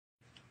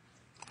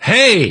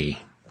Hey,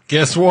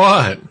 guess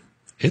what?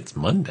 It's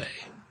Monday.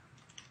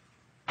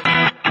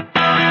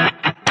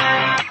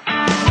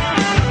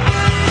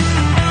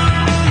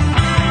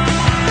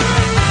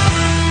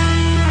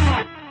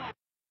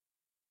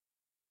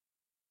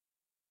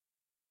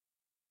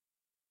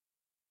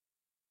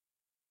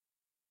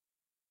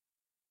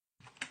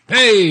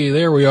 Hey,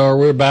 there we are.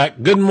 We're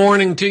back. Good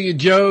morning to you,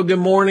 Joe. Good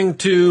morning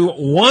to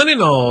one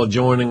and all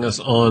joining us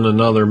on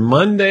another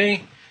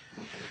Monday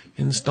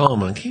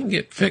installment. I can't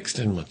get fixed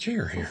in my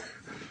chair here.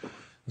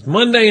 It's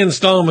Monday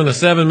installment of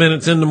 7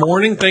 Minutes in the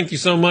Morning. Thank you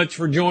so much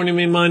for joining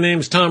me. My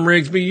name's Thom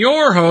Rigsby,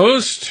 your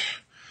host.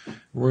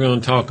 We're going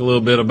to talk a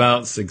little bit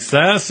about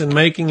success and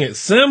making it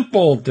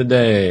simple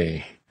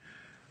today.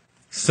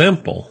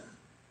 Simple.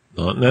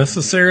 Not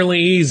necessarily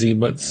easy,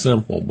 but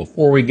simple.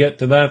 Before we get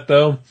to that,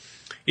 though,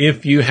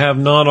 if you have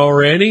not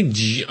already,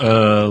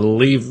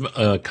 leave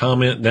a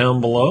comment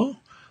down below.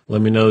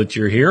 Let me know that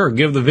you're here, or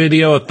give the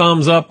video a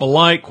thumbs up, a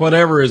like,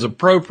 whatever is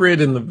appropriate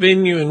in the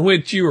venue in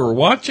which you are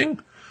watching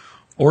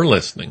or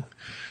listening.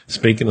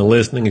 Speaking of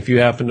listening, if you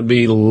happen to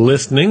be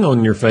listening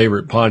on your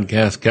favorite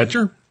podcast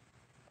catcher,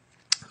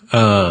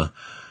 or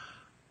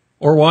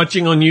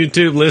watching on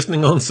YouTube,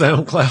 listening on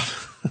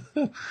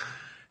SoundCloud,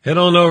 head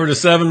on over to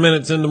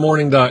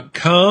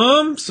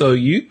 7minutesinthemorning.com so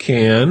you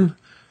can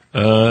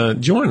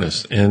join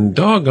us. And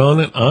doggone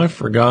it, I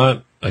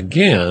forgot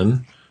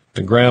again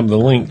to grab the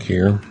link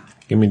here.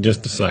 Give me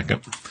just a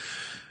second.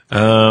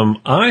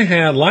 I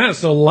had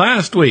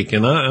last week,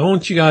 and I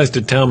want you guys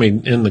to tell me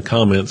in the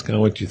comments kind of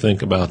what you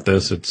think about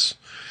this. It's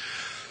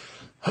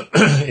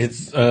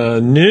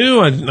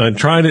new. I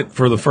tried it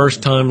for the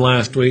first time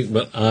last week,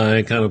 but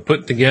I kind of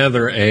put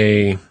together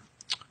I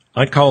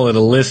call it a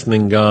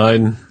listening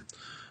guide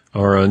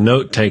or a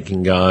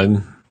note-taking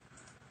guide.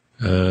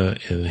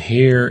 And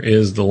here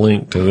is the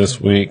link to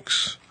this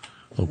week's.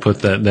 I'll put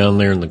that down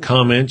there in the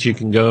comments. You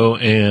can go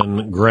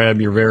and grab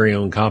your very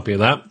own copy of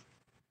that.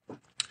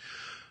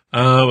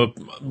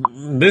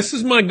 This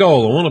is my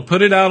goal. I want to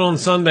put it out on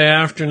Sunday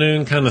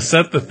afternoon, kind of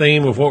set the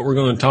theme of what we're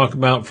going to talk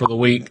about for the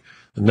week.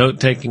 The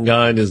note-taking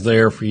guide is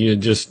there for you to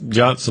just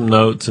jot some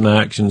notes and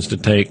actions to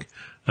take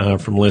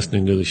from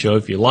listening to the show.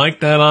 If you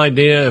like that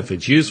idea, if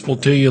it's useful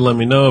to you, let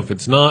me know. If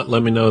it's not,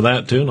 let me know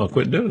that too, and I'll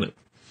quit doing it.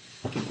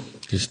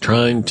 Just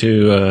trying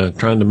to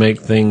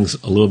make things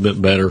a little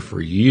bit better for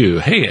you.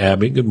 Hey,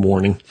 Abby, good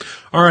morning.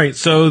 All right,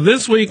 so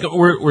this week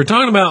we're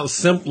talking about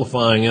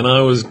simplifying, and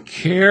I was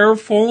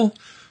careful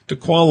to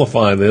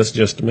qualify this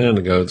just a minute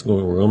ago.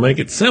 We're going to make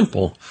it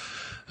simple.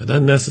 It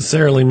doesn't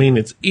necessarily mean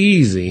it's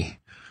easy,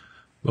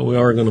 but we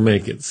are going to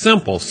make it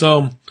simple.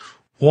 So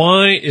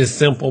why is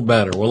simple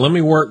better? Well, let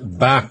me work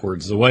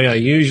backwards. The way I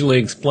usually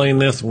explain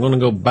this, I'm going to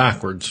go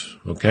backwards,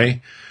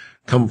 okay?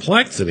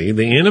 Complexity,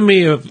 the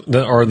enemy of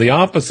the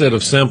opposite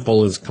of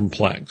simple is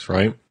complex,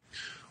 right?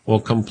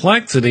 Well,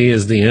 complexity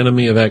is the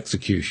enemy of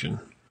execution,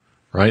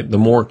 right? The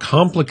more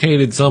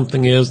complicated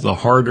something is, the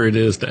harder it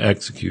is to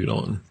execute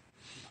on.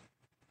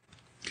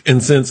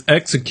 And since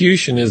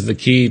execution is the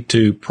key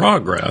to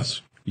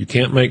progress, you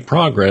can't make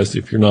progress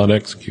if you're not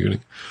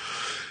executing.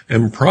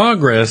 And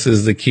progress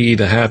is the key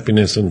to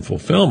happiness and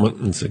fulfillment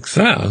and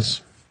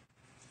success.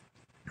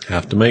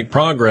 Have to make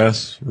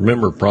progress.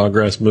 Remember,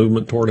 progress,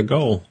 movement toward a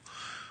goal.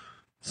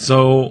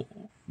 So,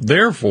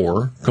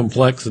 therefore,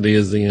 complexity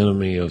is the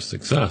enemy of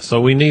success.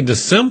 So we need to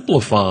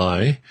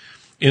simplify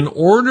in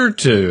order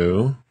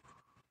to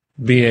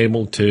be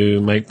able to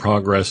make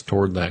progress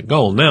toward that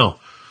goal. Now,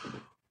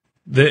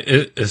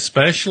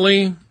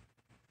 especially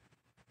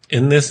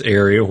in this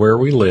area where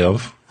we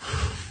live,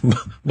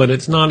 but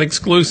it's not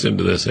exclusive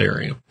to this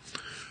area,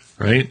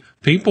 right?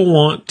 People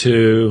want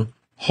to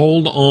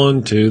hold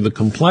on to the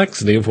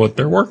complexity of what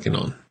they're working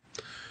on.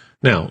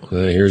 Now,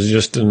 here's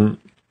just an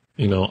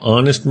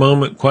honest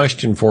moment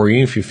question for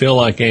you. If you feel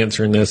like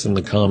answering this in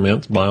the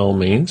comments, by all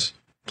means,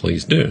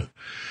 please do.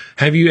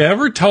 Have you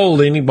ever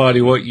told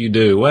anybody what you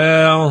do?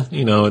 Well,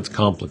 it's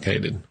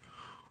complicated.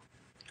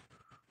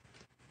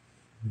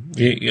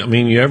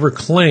 You ever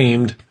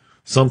claimed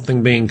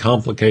something being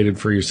complicated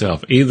for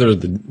yourself? Either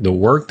the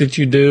work that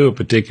you do, a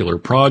particular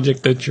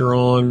project that you're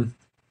on.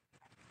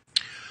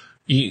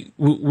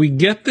 We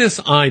get this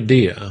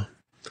idea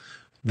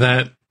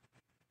that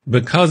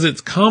because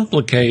it's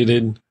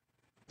complicated,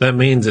 that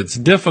means it's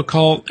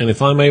difficult, and if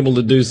I'm able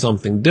to do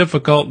something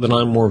difficult, then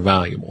I'm more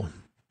valuable.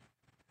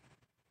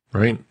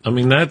 Right? I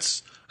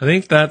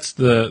think that's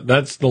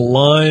the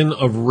line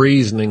of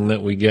reasoning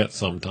that we get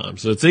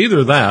sometimes. So it's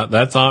either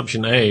that's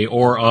option A,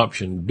 or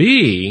option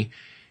B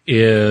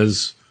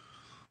is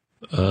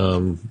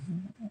probably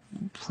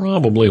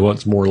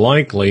what's more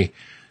likely.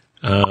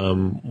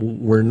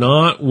 We're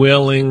not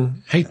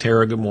willing. Hey,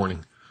 Tara, good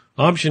morning.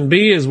 Option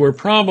B is we're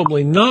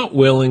probably not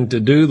willing to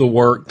do the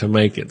work to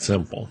make it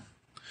simple.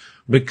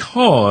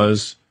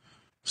 Because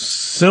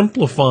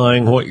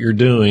simplifying what you're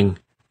doing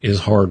is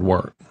hard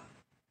work.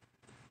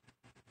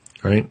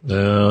 Right?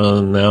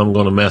 Now I'm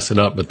going to mess it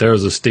up, but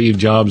there's a Steve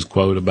Jobs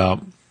quote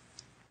about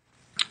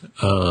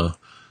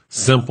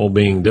simple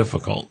being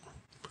difficult.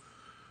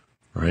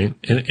 right?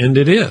 And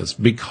it is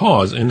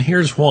because, and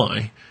here's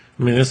why.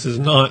 I mean, this is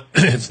not,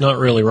 it's not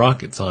really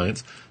rocket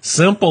science.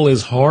 Simple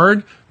is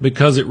hard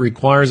because it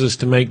requires us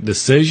to make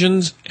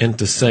decisions and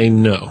to say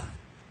no.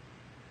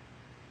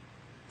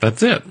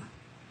 That's it.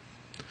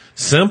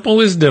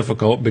 Simple is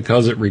difficult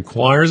because it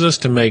requires us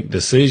to make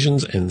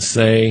decisions and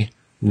say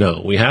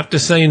no. We have to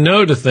say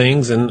no to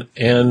things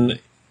and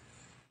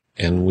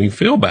we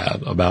feel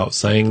bad about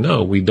saying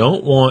no. We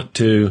don't want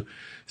to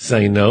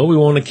say no. We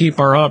want to keep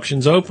our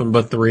options open.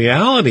 But the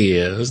reality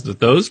is that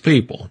those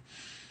people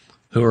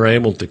who are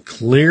able to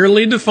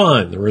clearly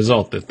define the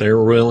result that they're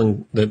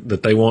willing,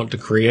 that they want to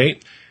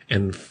create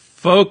and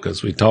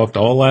focus. We talked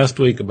all last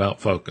week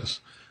about focus.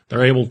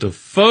 They're able to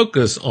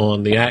focus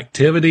on the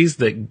activities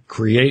that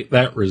create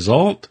that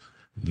result.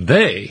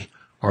 They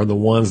are the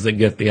ones that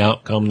get the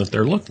outcome that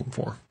they're looking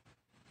for.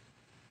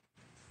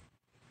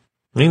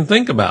 I mean,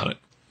 think about it.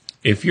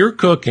 If you're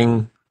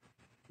cooking,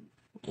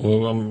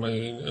 well, I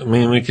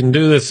mean, we can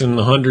do this in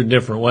 100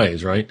 different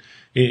ways, right?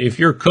 If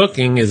you're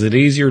cooking, is it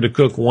easier to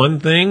cook one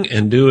thing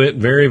and do it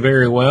very,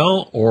 very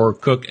well or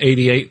cook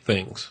 88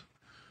 things?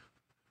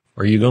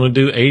 Are you going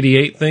to do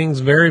 88 things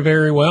very,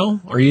 very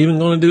well? Are you even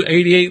going to do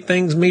 88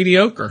 things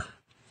mediocre?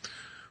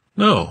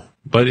 No.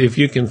 But if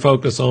you can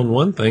focus on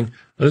one thing,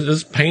 this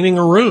is painting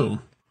a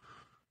room.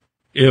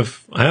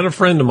 If I had a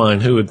friend of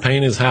mine who would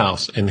paint his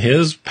house, and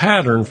his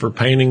pattern for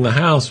painting the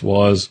house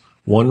was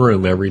one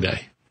room every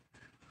day.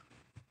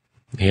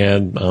 He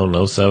had,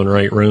 7 or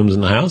 8 rooms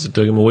in the house. It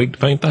took him a week to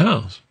paint the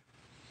house.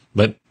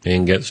 But he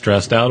didn't get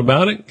stressed out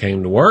about it,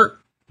 came to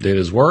work, did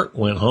his work,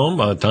 went home.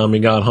 By the time he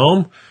got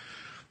home,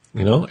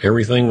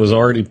 everything was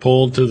already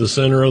pulled to the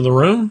center of the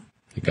room.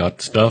 He got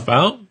the stuff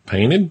out,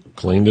 painted,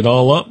 cleaned it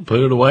all up, put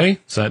it away,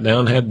 sat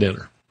down, had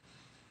dinner.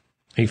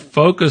 He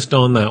focused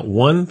on that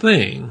one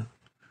thing,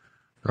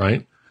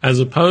 right? As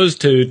opposed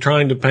to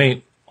trying to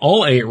paint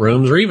all 8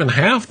 rooms or even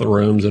half the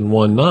rooms in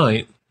one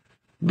night.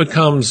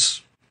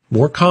 Becomes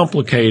more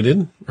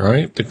complicated,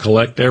 right? To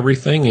collect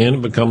everything in,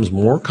 it becomes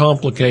more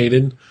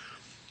complicated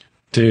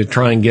to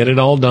try and get it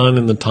all done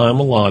in the time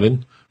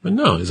allotted. But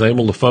no, he's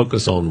able to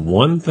focus on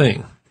one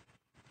thing.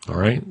 All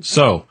right.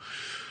 So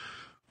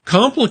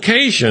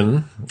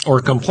complication,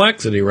 or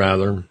complexity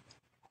rather,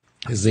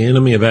 is the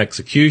enemy of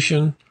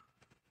execution.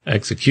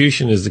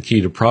 Execution is the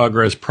key to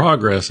progress.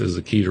 Progress is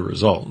the key to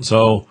result.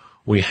 So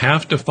we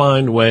have to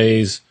find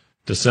ways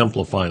to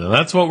simplify. Now,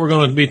 that's what we're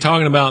going to be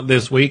talking about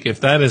this week. If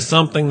that is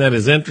something that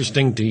is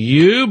interesting to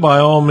you, by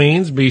all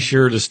means, be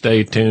sure to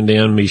stay tuned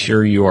in. Be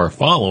sure you are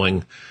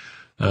following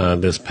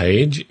this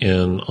page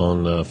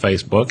on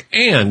Facebook.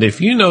 And if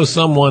you know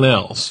someone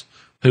else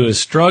who is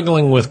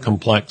struggling with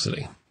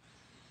complexity,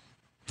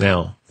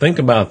 now think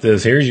about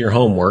this. Here's your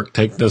homework.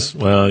 Take this.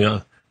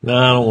 Well, no,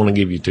 I don't want to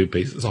give you 2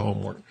 pieces of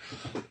homework.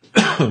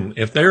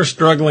 If they're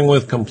struggling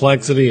with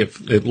complexity,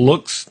 if it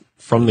looks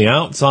from the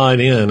outside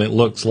in, it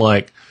looks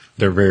like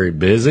they're very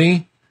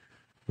busy.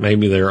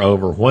 Maybe they're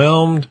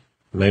overwhelmed.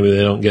 Maybe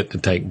they don't get to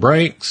take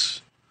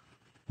breaks.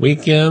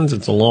 Weekends,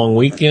 it's a long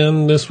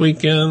weekend this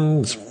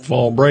weekend. It's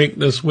fall break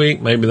this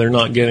week. Maybe they're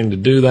not getting to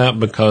do that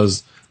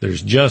because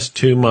there's just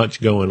too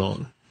much going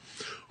on.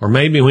 Or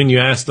maybe when you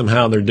ask them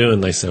how they're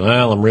doing, they say,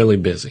 well, I'm really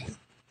busy.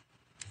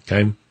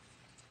 Okay?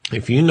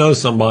 If you know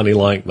somebody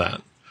like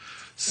that,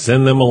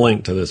 send them a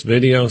link to this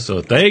video so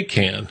that they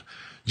can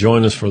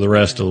join us for the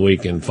rest of the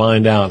week and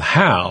find out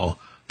how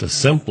to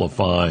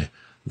simplify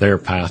their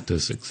path to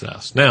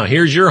success. Now,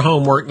 here's your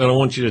homework that I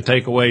want you to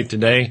take away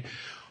today.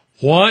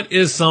 What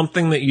is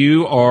something that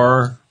you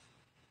are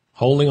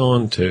holding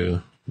on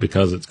to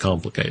because it's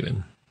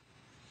complicated?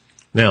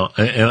 Now,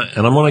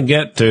 and I'm going to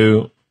get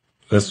to,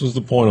 this was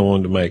the point I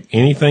wanted to make.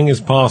 Anything is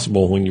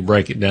possible when you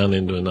break it down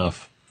into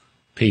enough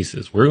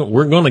pieces.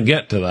 We're going to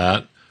get to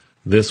that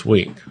this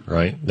week,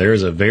 right?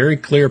 There's a very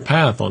clear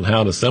path on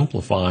how to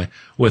simplify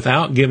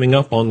without giving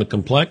up on the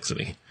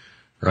complexity.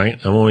 Right?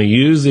 I'm going to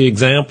use the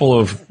example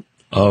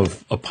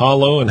of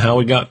Apollo and how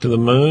we got to the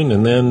moon,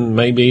 and then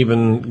maybe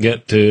even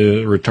get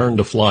to return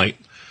to flight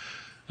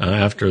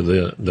after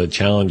the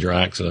Challenger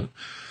accident.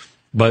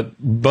 But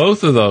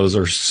both of those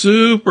are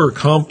super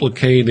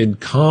complicated,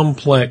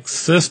 complex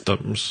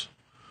systems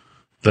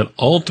that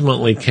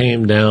ultimately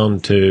came down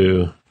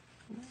to,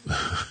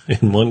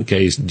 in one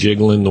case,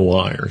 jiggling the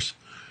wires,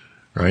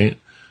 right?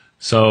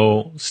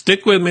 So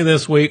stick with me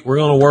this week. We're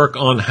going to work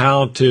on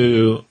how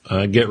to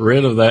get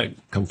rid of that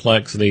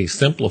complexity,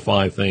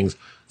 simplify things.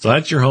 So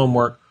that's your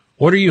homework.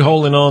 What are you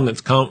holding on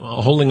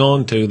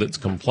to that's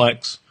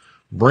complex?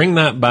 Bring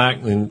that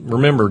back, and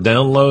remember,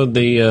 download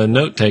the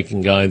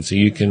note-taking guide so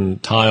you can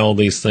tie all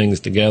these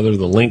things together.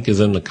 The link is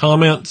in the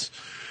comments.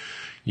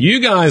 You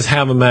guys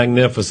have a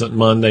magnificent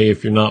Monday.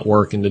 If you're not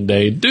working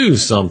today, do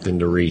something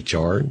to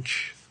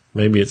recharge.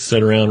 Maybe it's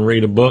sit around and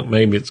read a book.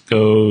 Maybe it's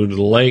go to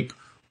the lake.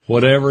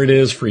 Whatever it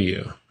is for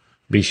you,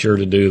 be sure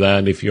to do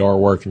that. If you are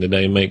working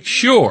today, make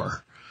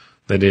sure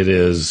that it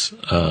is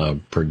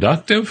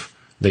productive,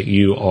 that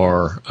you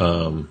are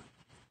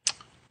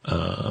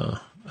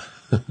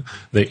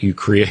that you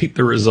create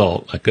the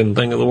result. I couldn't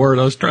think of the word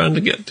I was trying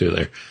to get to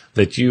there.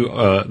 that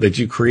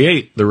you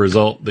create the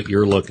result that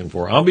you're looking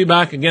for. I'll be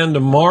back again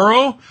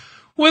tomorrow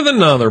with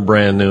another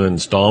brand new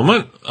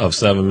installment of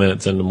 7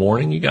 Minutes in the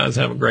Morning. You guys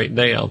have a great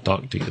day. I'll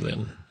talk to you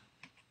then.